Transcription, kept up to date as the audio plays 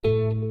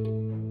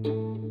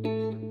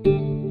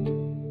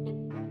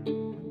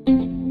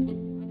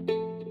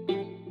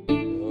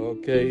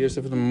Oké, eerst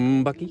even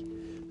een bakkie.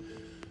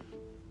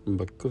 Een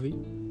bak koffie.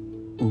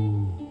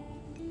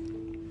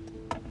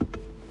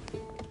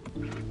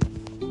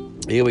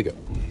 Here we go.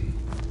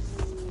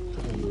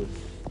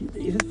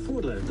 Is het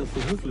voordeel dat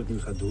Van Huffel het nu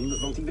gaat doen?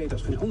 Want die weet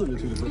als geen ander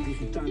natuurlijk wat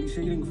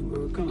digitalisering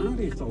kan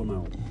aanrichten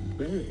allemaal.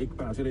 Ik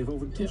praat weer even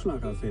over de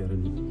toeslagenaffaire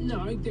nu.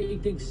 Nou,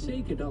 ik denk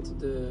zeker dat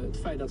het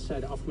feit dat zij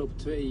de afgelopen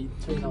 2,5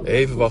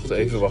 Even wachten.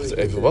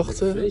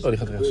 Oh, die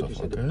gaat rechtsaf.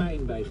 De Okay.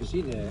 pijn bij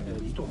gezinnen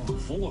die toch een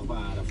gevolg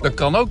waren. Dat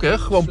kan ook, hè?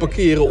 Gewoon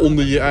parkeren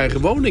onder je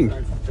eigen woning. Van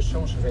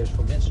persoonsgegevens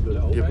van mensen door de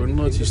overheid. Die heb ik nog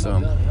nooit zien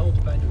staan. Dat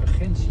helpt bij de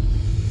urgentie.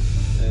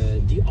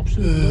 Die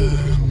absoluut nodig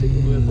is. Want dit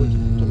onderwerp wordt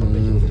toch een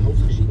beetje over het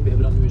hoofd gezien. We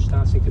hebben dan nu een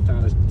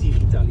staatssecretaris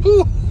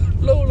digitalisering.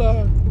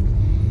 Lola.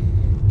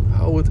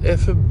 Hou het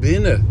even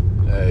binnen.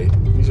 Hé,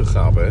 niet zo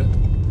gaaf, hè?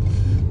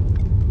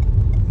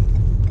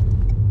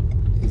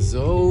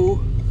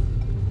 Zo.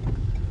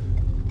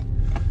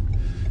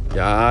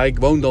 Ja, ik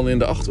woon dan in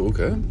de Achterhoek,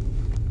 hè?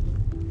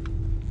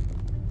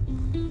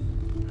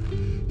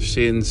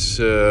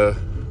 Sinds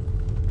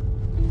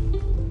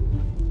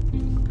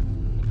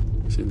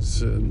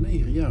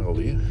 9 jaar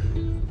alweer.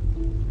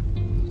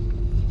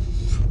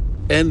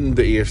 En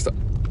de eerste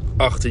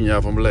 18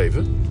 jaar van mijn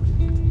leven.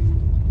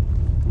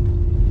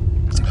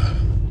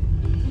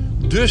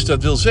 Dus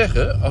dat wil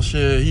zeggen, als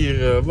je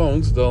hier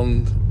woont,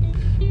 dan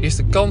is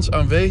de kans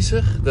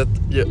aanwezig dat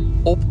je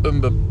op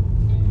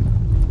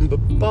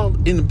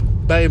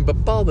bij een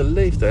bepaalde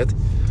leeftijd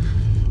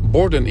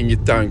borden in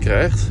je tuin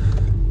krijgt.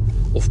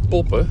 Of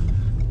poppen.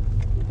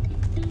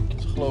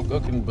 Dat geloof ik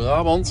ook in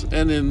Brabant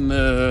en in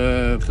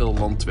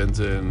Gelderland,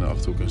 Twente en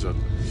Achterhoek en zo.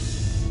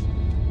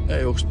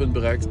 Hey, hoogtepunt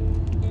bereikt.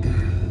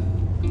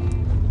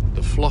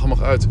 De vlag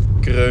mag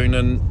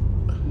uitkreunen.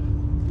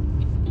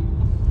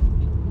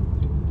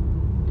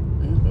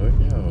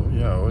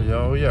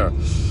 Ja.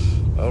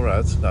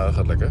 Alright, nou dat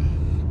gaat lekker.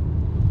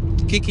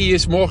 Kiki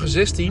is morgen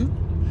 16.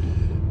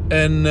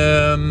 En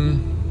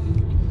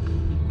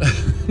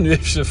nu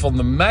heeft ze van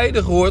de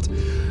meiden gehoord.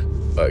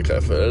 Oh, ik ga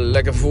even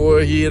lekker voor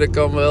hier. Dat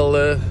kan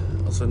wel,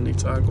 als er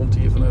niets aankomt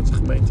hier vanuit de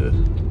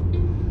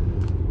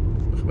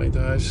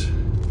gemeentehuis.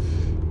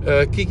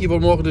 Kiki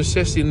wordt morgen dus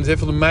 16. En ze heeft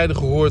van de meiden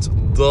gehoord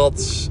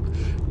dat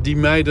die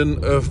meiden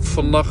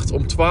vannacht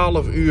om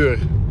 12 uur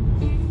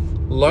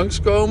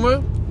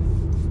langskomen.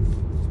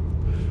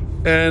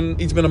 En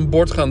iets met een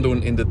bord gaan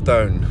doen in de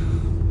tuin.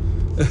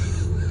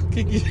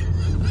 Kiki.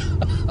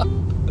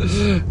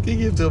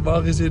 Kiki heeft er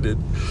helemaal geen zin in.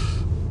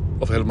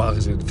 Of helemaal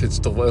geen zin. Ik vind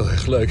het toch wel heel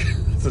erg leuk.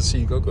 Dat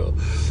zie ik ook wel.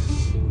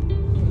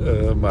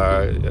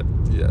 Maar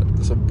ja,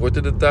 zo'n bord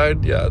in de tuin.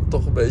 Ja,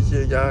 toch een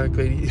beetje. Ja, ik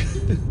weet niet.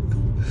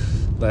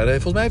 Nou,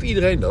 volgens mij heeft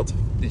iedereen dat.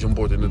 Die zo'n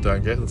bord in de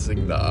tuin krijgt. Dat denk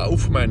ik, nou,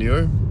 voor mij niet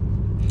hoor.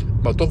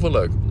 Maar toch wel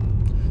leuk.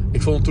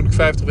 Ik vond het toen ik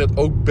 50 werd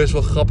ook best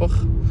wel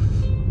grappig.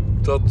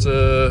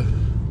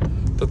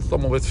 Dat het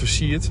allemaal werd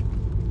versierd.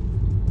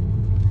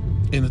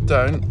 In de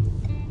tuin.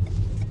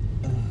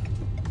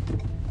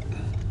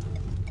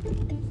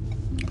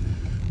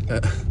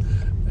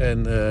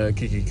 En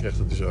Kiki kreeg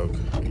het dus ook.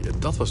 Ja,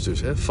 dat was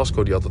dus, hè.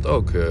 Vasco die had het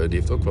ook. Die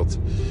heeft ook wat.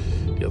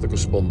 Die had ook een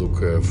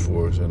spandoek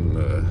voor zijn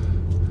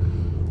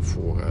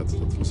voorraad.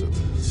 Dat was het.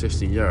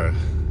 16 jaar.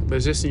 Bij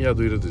 16 jaar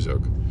doe je dat dus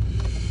ook.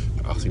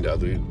 18 jaar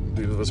doe je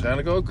dat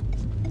waarschijnlijk ook.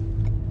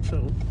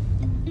 Zo.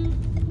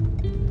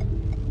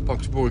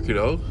 Pak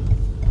spoorkilo.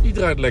 Die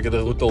draait lekker de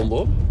rotonde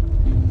op.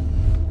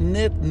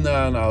 Net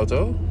na een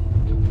auto.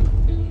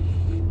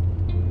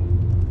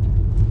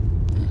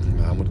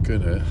 Nou, moet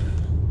kunnen, hè.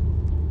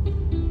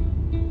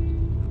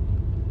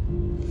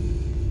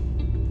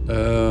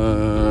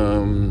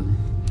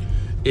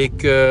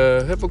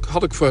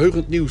 Had ik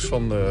verheugend nieuws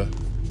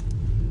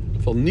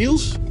van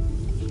Niels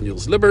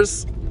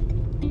Libbers.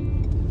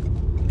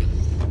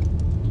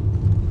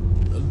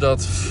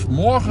 Dat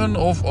morgen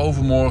of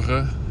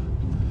overmorgen,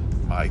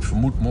 maar ik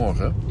vermoed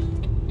morgen,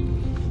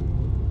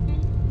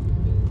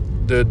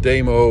 de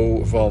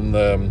demo van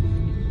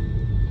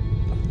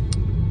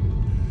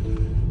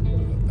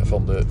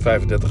de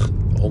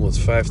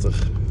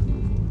 3550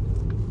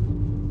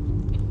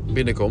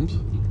 binnenkomt.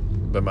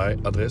 Bij mij,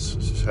 adres.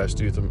 Dus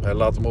hij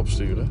laat hem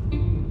opsturen.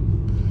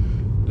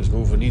 Dus we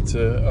hoeven niet...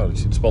 je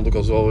ziet het spandoek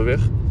al zo weer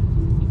weg.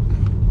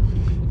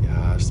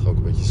 Ja, is toch ook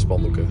een beetje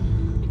spandoeken.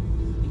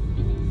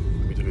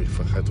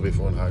 Ga je toch weer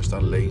voor een huis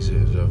staan lezen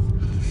en zo.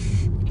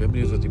 Ik ben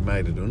benieuwd wat die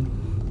meiden doen.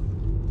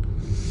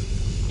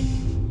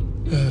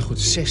 Goed,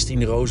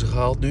 16 rozen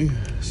gehaald nu.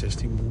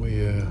 16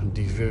 mooie,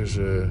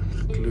 diverse,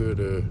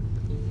 gekleurde,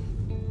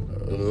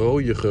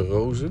 rooige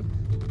rozen.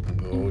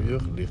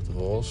 Rooiig,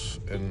 lichtroze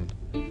en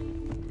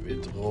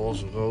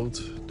witroze,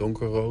 rood,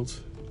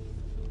 donkerrood.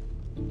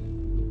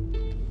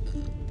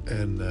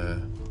 En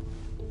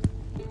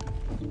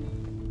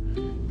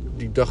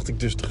die dacht ik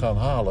dus te gaan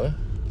halen.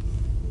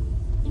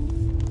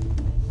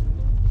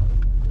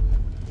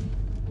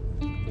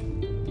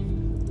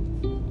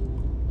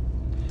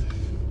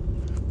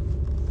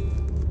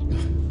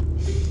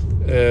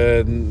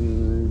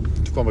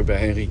 Toen kwam ik bij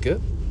Henrike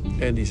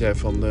en die zei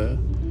van...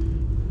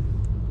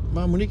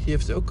 maar Monique die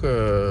heeft ook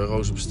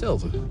rozen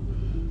besteld.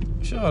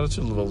 Dus ja, dat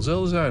zullen wel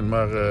dezelfde zijn.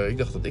 Maar ik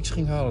dacht dat ik ze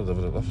ging halen, dat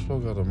we dat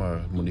afgesproken hadden.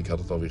 Maar Monique had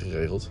het alweer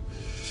geregeld.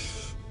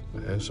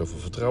 Zoveel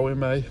vertrouwen in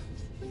mij.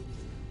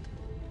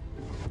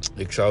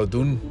 Ik zou het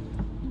doen.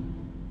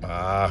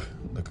 Maar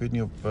daar kun je het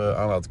niet op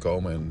aan laten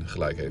komen. En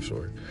gelijk heeft ze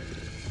hoor.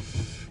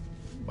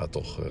 Maar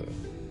toch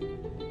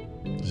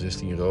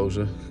 16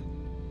 rozen.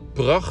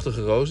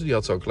 Prachtige rozen. Die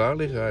had ze al klaar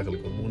liggen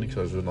eigenlijk. Want Monique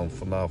zou ze dan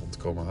vanavond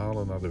komen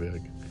halen naar de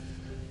werk.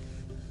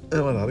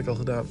 En dat had ik al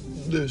gedaan.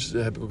 Dus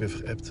daar heb ik ook even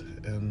geappt.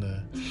 En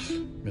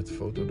met de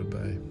foto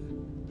erbij.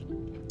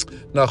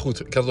 Nou goed,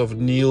 ik had het over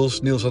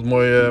Niels. Niels had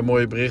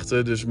mooie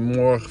berichten. Dus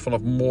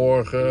vanaf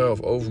morgen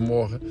of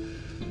overmorgen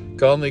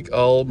kan ik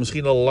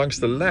misschien al langs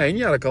de lijn.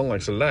 Ja, dat kan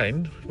langs de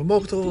lijn. We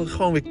mogen toch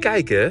gewoon weer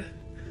kijken, hè?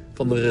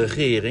 Van de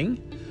regering.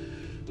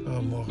 Oh,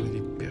 morgen weer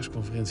die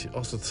persconferentie.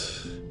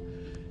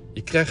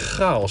 Je krijgt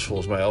chaos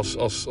volgens mij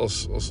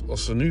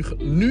als ze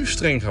nu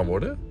streng gaan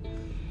worden.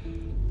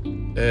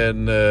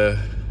 En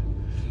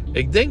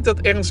ik denk dat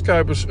Ernst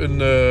Kuipers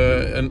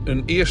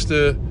een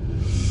eerste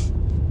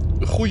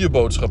goede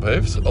boodschap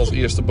heeft. Als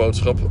eerste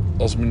boodschap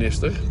als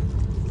minister.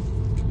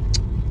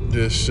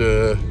 Dus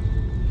het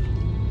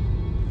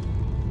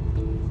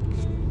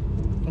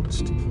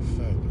is 5:10. Oh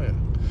ja.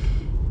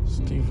 Het is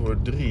 3:10.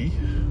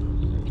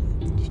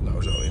 Dus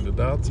nou zou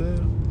inderdaad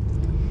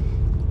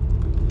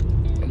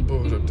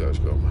Boris ook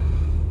thuiskomen.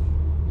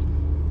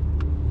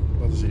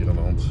 Wat is hier aan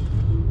de hand?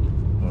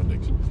 Oh,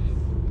 niks.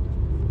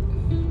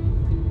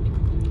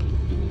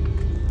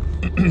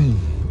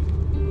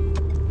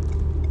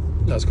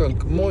 Nou, het kan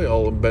mooi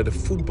al bij de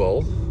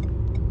voetbal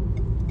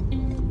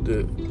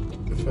de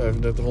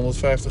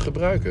 3550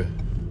 gebruiken.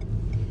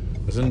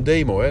 Dat is een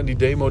demo, hè. Die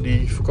demo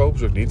die verkopen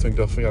ze ook niet. Want ik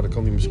dacht van ja, dan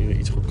kan die misschien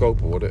iets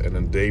goedkoper worden. En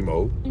een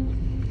demo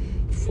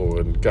voor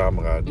een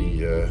camera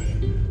die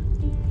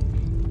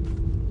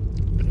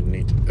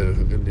niet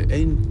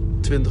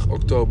 21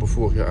 oktober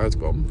vorig jaar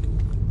uitkwam.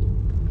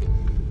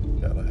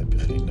 Ja, dan heb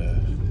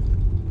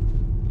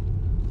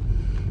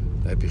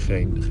je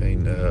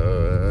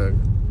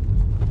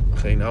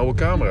geen oude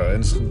camera.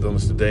 En dan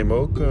is de demo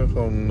ook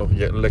gewoon nog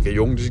lekker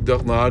jong. Dus ik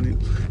dacht, nou,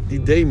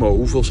 die demo,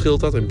 hoeveel scheelt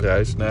dat in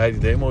prijs? Nee, die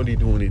demo die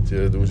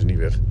doen ze niet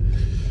weg.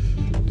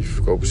 Die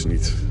verkopen ze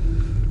niet.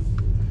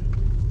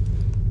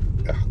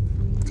 Ja,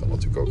 het kan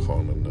natuurlijk ook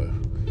gewoon een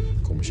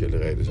commerciële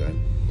reden zijn.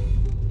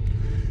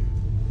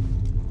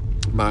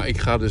 Maar ik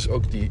ga dus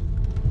ook die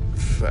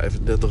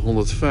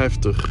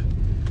 3550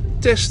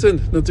 testen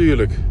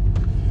natuurlijk.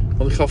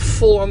 Want ik ga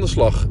vol aan de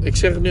slag. Ik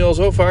zeg het nu al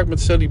zo vaak met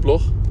de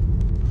sallieblog.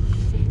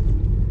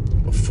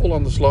 Vol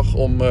aan de slag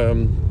om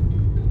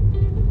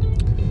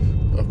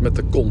met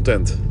de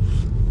content.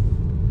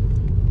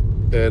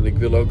 En ik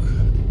wil ook,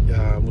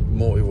 ja, het moet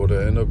mooi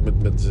worden. En ook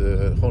met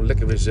gewoon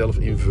lekker weer zelf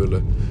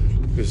invullen.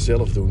 Weer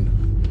zelf doen.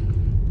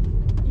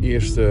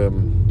 Eerst in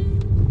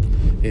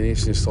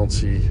eerste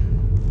instantie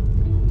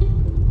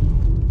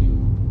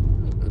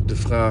de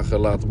vragen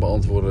laten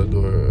beantwoorden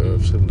door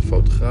verschillende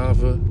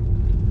fotografen.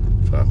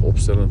 Vragen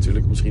opstellen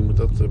natuurlijk. Misschien moet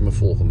dat mijn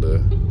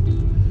volgende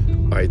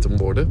item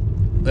worden.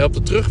 Nou, op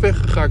de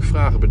terugweg ga ik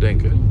vragen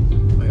bedenken.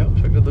 Nou ja,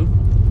 zou ik dat doen?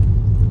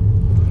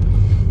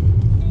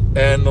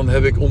 En dan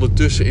heb ik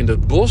ondertussen in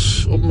het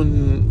bos op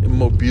mijn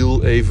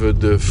mobiel even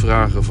de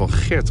vragen van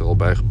Gert er al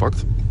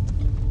bijgepakt.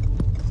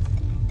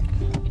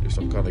 Dus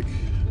dan kan ik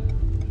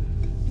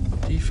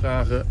die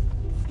vragen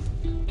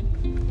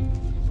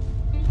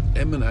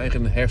en mijn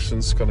eigen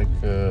hersens kan ik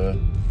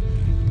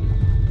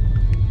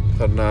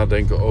gaan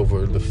nadenken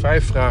over de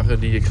 5 vragen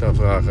die ik ga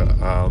vragen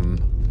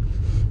aan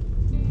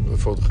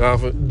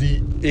fotografen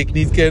die ik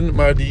niet ken,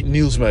 maar die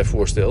Niels mij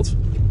voorstelt.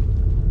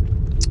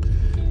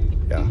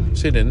 Ja,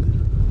 zin in.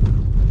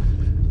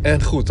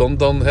 En goed,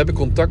 dan heb ik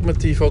contact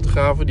met die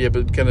fotografen.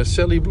 Die kennen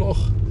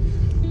sallieblog.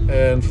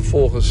 En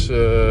vervolgens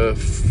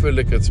vul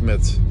ik het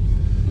met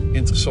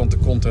interessante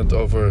content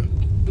over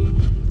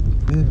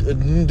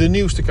de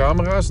nieuwste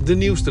camera's, de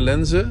nieuwste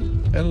lenzen.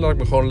 En dan laat ik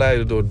me gewoon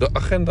leiden door de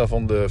agenda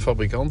van de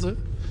fabrikanten.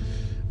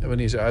 En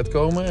wanneer ze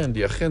uitkomen. En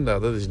die agenda,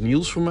 dat is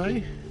Niels voor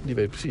mij. Die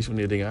weet precies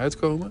wanneer dingen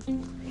uitkomen.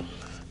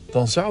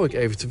 Dan zou ik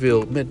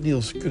eventueel met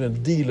Niels kunnen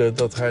dealen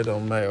dat hij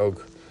dan mij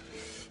ook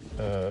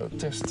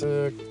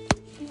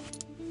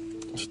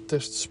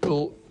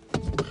testspul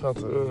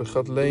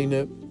gaat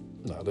lenen.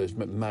 Nou,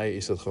 met mij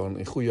is dat gewoon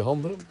in goede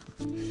handen.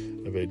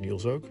 Dat weet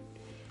Niels ook.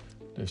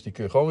 Dus die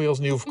kun je gewoon weer als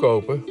nieuw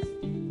verkopen.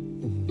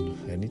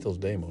 En niet als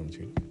demo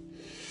natuurlijk.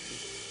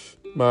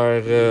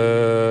 Maar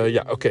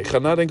ja, oké. Ik ga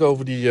nadenken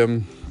over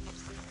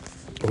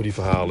die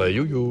verhalen.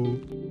 Joejoe.